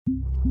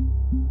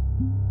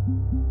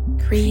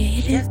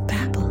Creative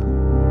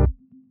Babble.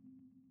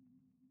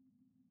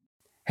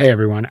 Hey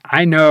everyone,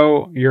 I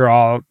know you're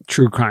all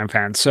true crime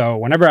fans, so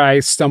whenever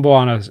I stumble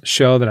on a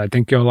show that I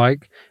think you'll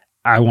like,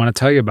 I want to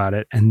tell you about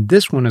it. And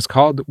this one is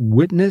called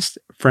Witness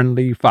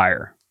Friendly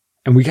Fire.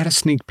 And we got a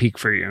sneak peek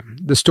for you.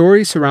 The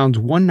story surrounds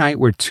one night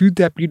where two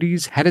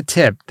deputies had a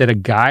tip that a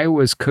guy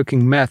was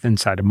cooking meth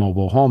inside a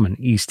mobile home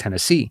in East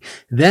Tennessee.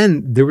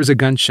 Then there was a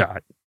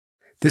gunshot.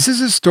 This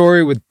is a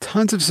story with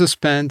tons of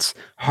suspense,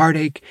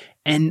 heartache,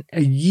 and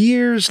a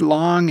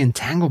years-long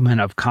entanglement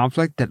of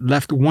conflict that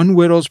left one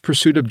widow's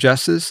pursuit of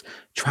justice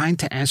trying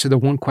to answer the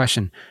one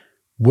question: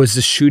 was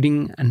the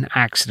shooting an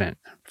accident?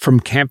 From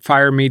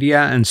Campfire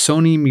Media and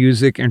Sony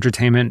Music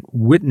Entertainment,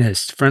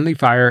 Witness Friendly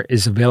Fire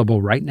is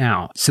available right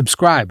now.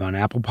 Subscribe on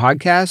Apple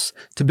Podcasts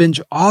to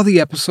binge all the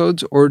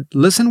episodes or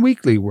listen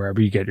weekly wherever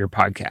you get your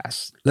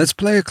podcasts. Let's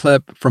play a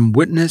clip from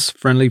Witness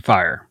Friendly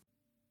Fire.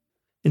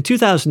 In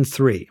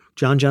 2003,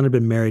 John had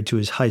been married to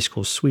his high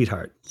school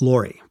sweetheart,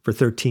 Lori, for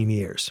 13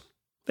 years.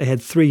 They had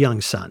 3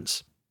 young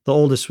sons. The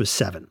oldest was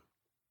 7.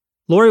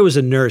 Lori was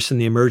a nurse in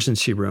the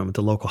emergency room at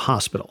the local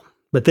hospital.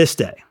 But this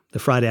day, the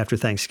Friday after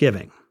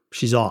Thanksgiving,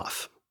 she's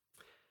off.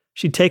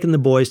 She'd taken the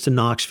boys to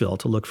Knoxville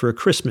to look for a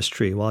Christmas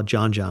tree while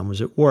John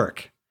was at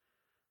work.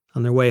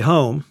 On their way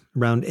home,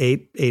 around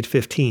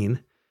 8:15,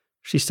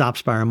 she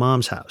stops by her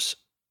mom's house.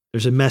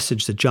 There's a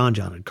message that John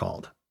had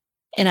called.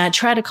 And I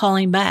tried to call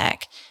him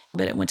back,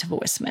 but it went to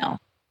voicemail.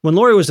 When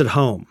Lori was at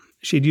home,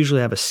 she'd usually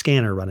have a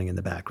scanner running in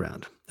the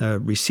background, a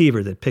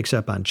receiver that picks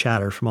up on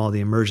chatter from all the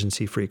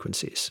emergency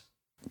frequencies.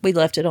 We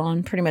left it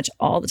on pretty much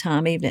all the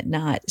time, even at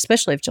night,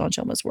 especially if John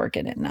was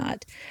working at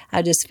night.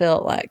 I just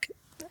felt like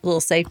a little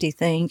safety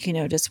thing,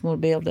 just want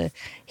to be able to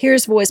hear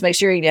his voice, make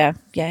sure,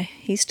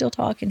 he's still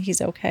talking,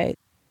 he's okay.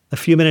 A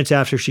few minutes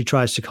after she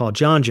tries to call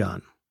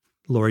John,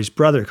 Lori's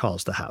brother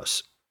calls the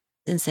house.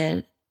 And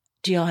said,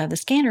 "Do y'all have the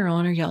scanner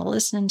on? Are y'all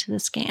listening to the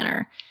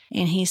scanner?"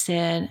 And he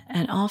said,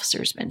 "An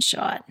officer's been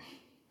shot."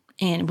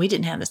 And we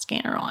didn't have the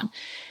scanner on.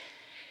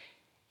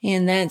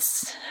 And I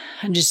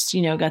just,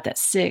 got that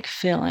sick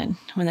feeling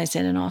when they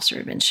said an officer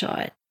had been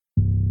shot.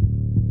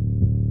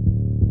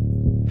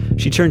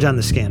 She turns on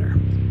the scanner.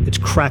 It's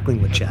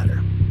crackling with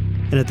chatter.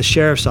 And at the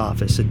sheriff's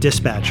office, a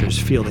dispatcher's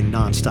fielding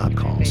nonstop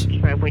calls.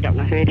 We don't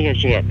know who it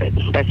is yet, but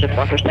that's just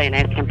what we're saying,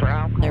 asking for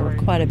all. There were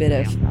quite a bit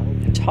of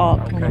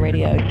talk on the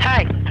radio.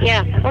 Hey,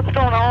 yeah, what's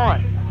going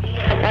on?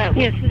 Yes,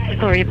 this is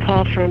Gloria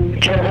Paul from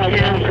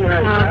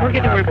Georgia. We're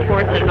getting a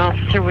report that an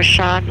officer was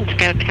shot in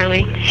Scott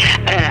County.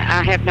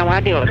 I have no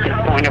idea at this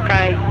point,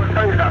 okay?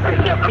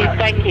 Yes,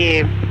 thank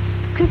you.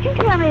 Could you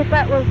tell me if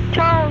that was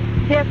Charles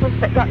Jeffers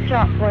that got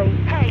shot, please?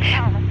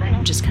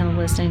 I'm just kind of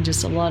listening,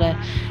 just a lot of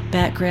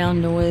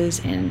background noise,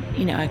 and,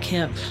 I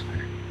kept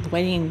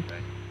waiting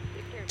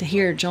to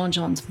hear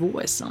John's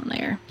voice on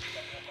there,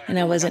 and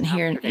I wasn't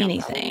hearing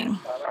anything.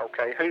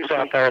 Okay, who's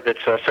out there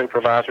that's a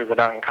supervisor that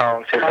I can call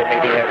and see if they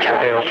need any extra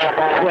help?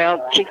 Well,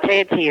 Chief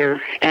Ted's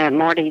here, and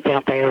Marty's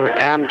out there.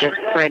 I'm just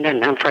afraid,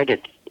 and I'm afraid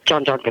it's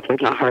John, because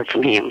we've not heard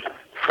from him.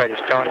 Afraid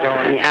it's John?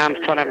 Yeah, I'm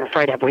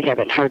afraid of. We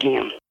haven't heard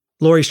him.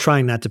 Lori's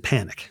trying not to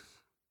panic.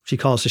 She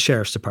calls the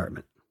sheriff's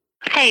department.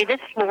 Hey, this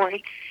is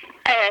Lori.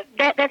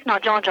 That's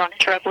not John's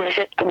trouble, is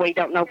it? We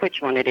don't know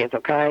which one it is,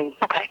 okay?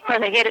 Okay. Are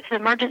they headed to the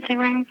emergency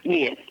room?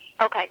 Yes.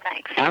 Okay,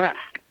 thanks. All right.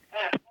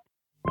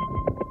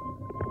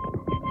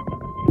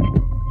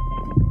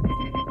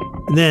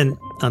 And then,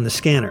 on the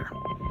scanner,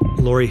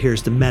 Lori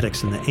hears the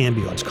medics in the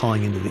ambulance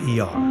calling into the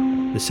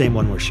ER, the same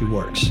one where she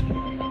works.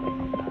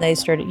 They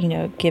started,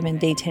 giving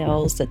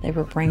details that they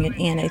were bringing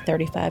in a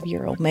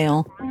 35-year-old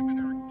male.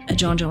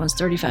 John was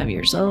 35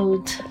 years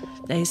old.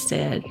 They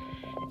said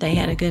they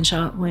had a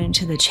gunshot wound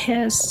to the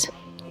chest. It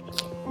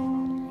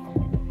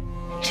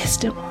just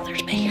still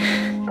bothers me.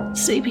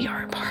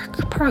 CPR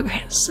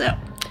progress, so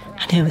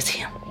I knew it was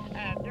him.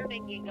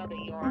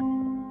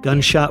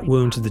 Gunshot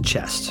wound to the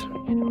chest.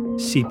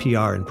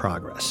 CPR in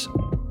progress.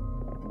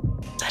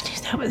 I knew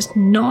that was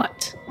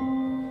not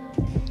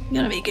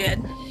going to be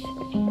good.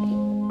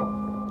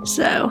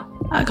 So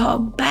I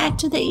called back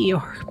to the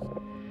ER,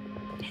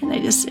 and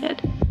they just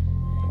said,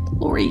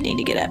 "Lori, you need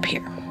to get up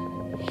here."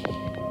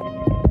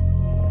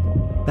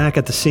 Back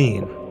at the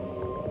scene,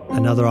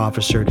 another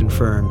officer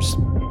confirms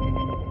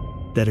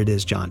that it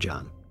is John.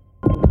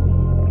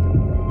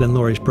 Then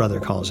Lori's brother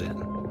calls in.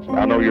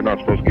 I know you're not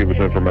supposed to give us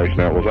information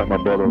out. Was that my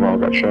brother-in-law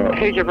got shot?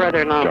 Who's your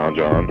brother-in-law?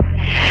 John.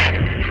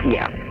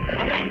 Yeah.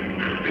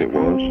 It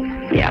was?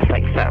 Yeah, I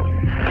think so.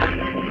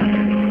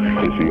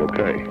 Is he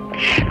okay?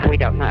 We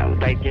don't know.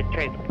 They just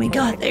we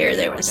got there.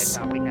 It was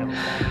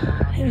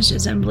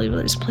just unbelievable.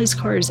 There's police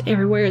cars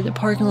everywhere. The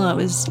parking lot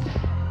was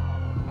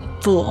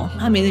full.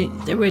 I mean,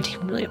 there wasn't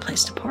even really a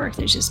place to park.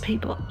 There's just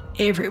people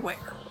everywhere.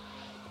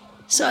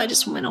 So I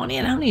just went on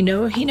in. I don't even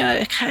know,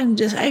 I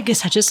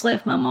guess I just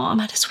left my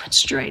mom. I just went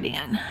straight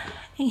in.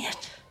 And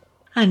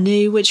I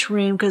knew which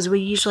room, because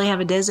we usually have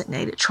a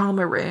designated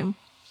trauma room.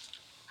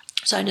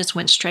 So I just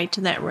went straight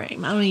to that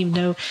room. I don't even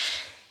know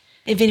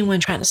if anyone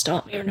tried to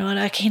stop me or not.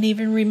 I can't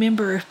even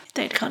remember if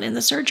they'd called in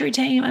the surgery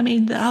team. I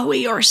mean, the whole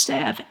ER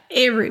staff,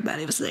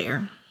 everybody was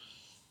there.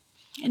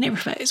 And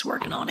everybody was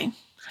working on him.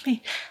 I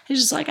mean, it's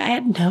just like I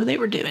had to know they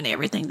were doing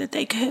everything that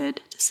they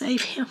could to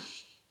save him.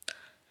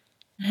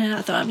 And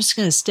I thought, I'm just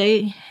going to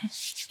stay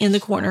in the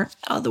corner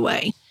out of the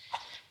way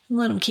and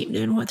let them keep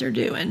doing what they're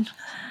doing.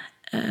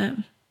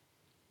 But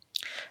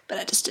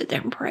I just stood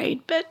there and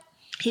prayed. But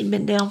he'd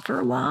been down for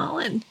a while,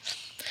 and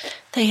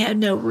they had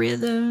no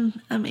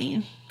rhythm. I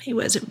mean, he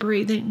wasn't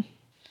breathing.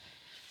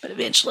 But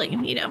eventually,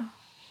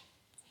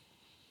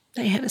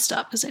 they had to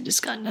stop because they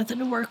just got nothing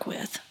to work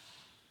with.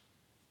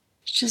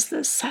 It's just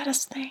the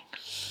saddest thing.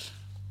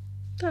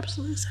 The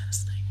absolute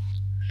saddest thing.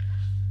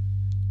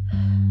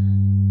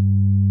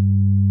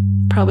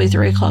 Probably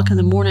 3 o'clock in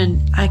the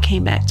morning, I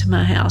came back to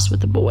my house with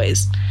the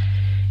boys.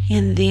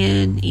 And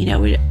then,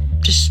 we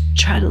just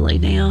try to lay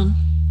down.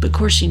 But of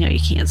course, you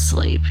can't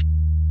sleep.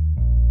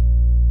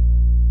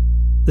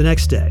 The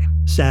next day,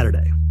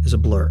 Saturday, is a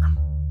blur.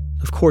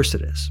 Of course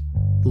it is.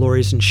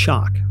 Lori's in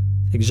shock,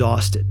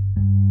 exhausted.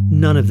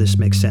 None of this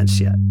makes sense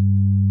yet,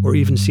 or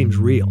even seems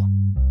real.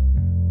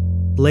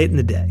 Late in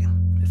the day,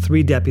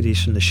 3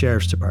 deputies from the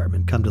sheriff's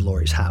department come to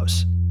Lori's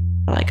house.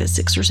 Like at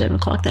 6 or 7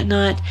 o'clock that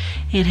night,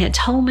 and had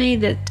told me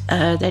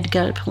that they'd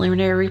got a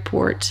preliminary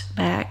report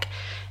back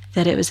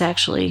that it was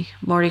actually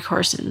Marty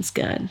Carson's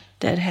gun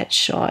that had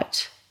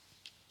shot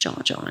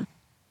John.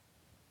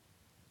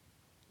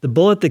 The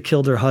bullet that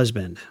killed her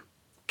husband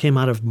came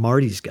out of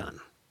Marty's gun.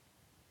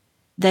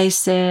 They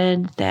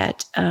said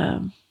that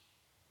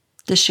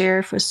the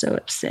sheriff was so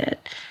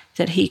upset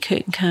that he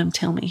couldn't come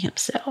tell me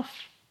himself.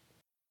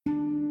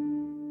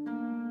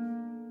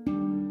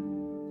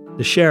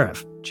 The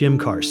sheriff, Jim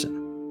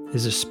Carson,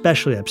 is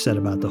especially upset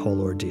about the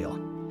whole ordeal,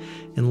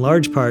 in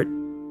large part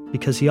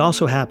because he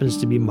also happens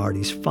to be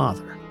Marty's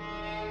father.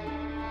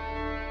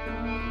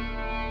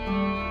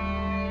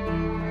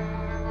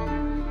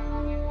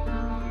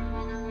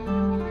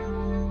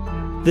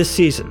 This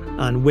season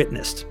on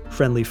Witnessed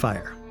Friendly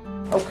Fire.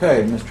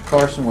 Okay, Mr.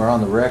 Carson, we're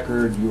on the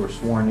record. You were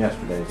sworn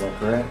yesterday, is that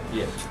correct?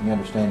 Yes. You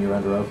understand you're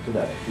under oath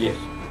today? Yes.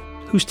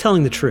 Who's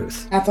telling the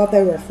truth? I thought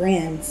they were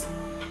friends,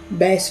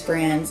 best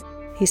friends.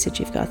 He said,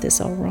 "You've got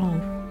this all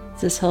wrong.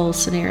 This whole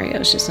scenario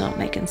is just not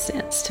making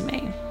sense to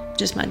me.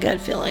 Just my gut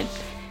feeling."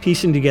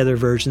 Piecing together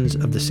versions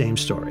of the same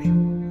story.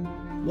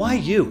 Why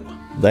you?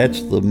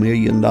 That's the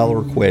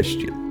million-dollar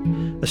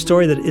question. A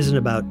story that isn't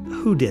about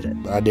who did it.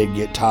 I did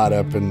get tied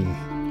up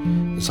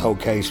in this whole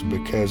case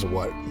because of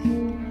what,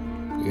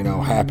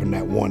 happened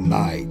that one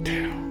night.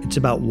 It's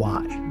about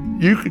why.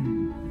 You could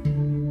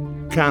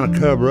kind of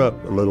cover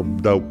up a little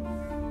dope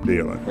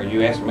dealing. Are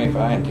you asking me if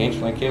I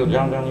intentionally killed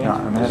John? No,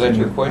 Is that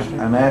your question?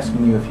 I'm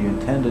asking you if you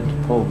intended to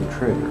pull the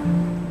trigger.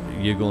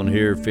 You're going to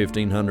hear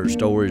 1,500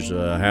 stories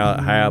how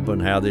it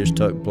happened, how this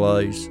took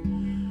place.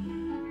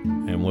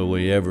 And will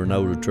we ever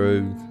know the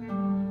truth?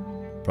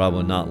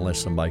 Probably not unless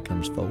somebody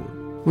comes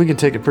forward. We can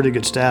take a pretty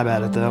good stab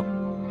at it, though.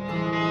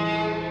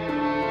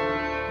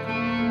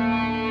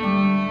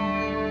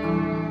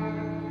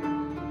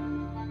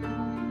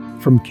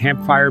 From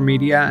Campfire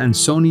Media and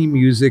Sony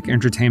Music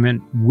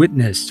Entertainment,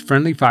 Witnessed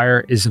Friendly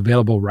Fire is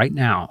available right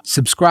now.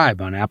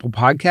 Subscribe on Apple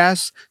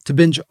Podcasts to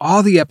binge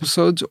all the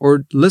episodes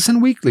or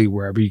listen weekly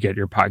wherever you get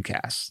your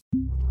podcasts.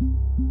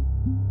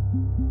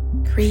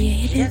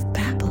 Creative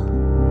Babble.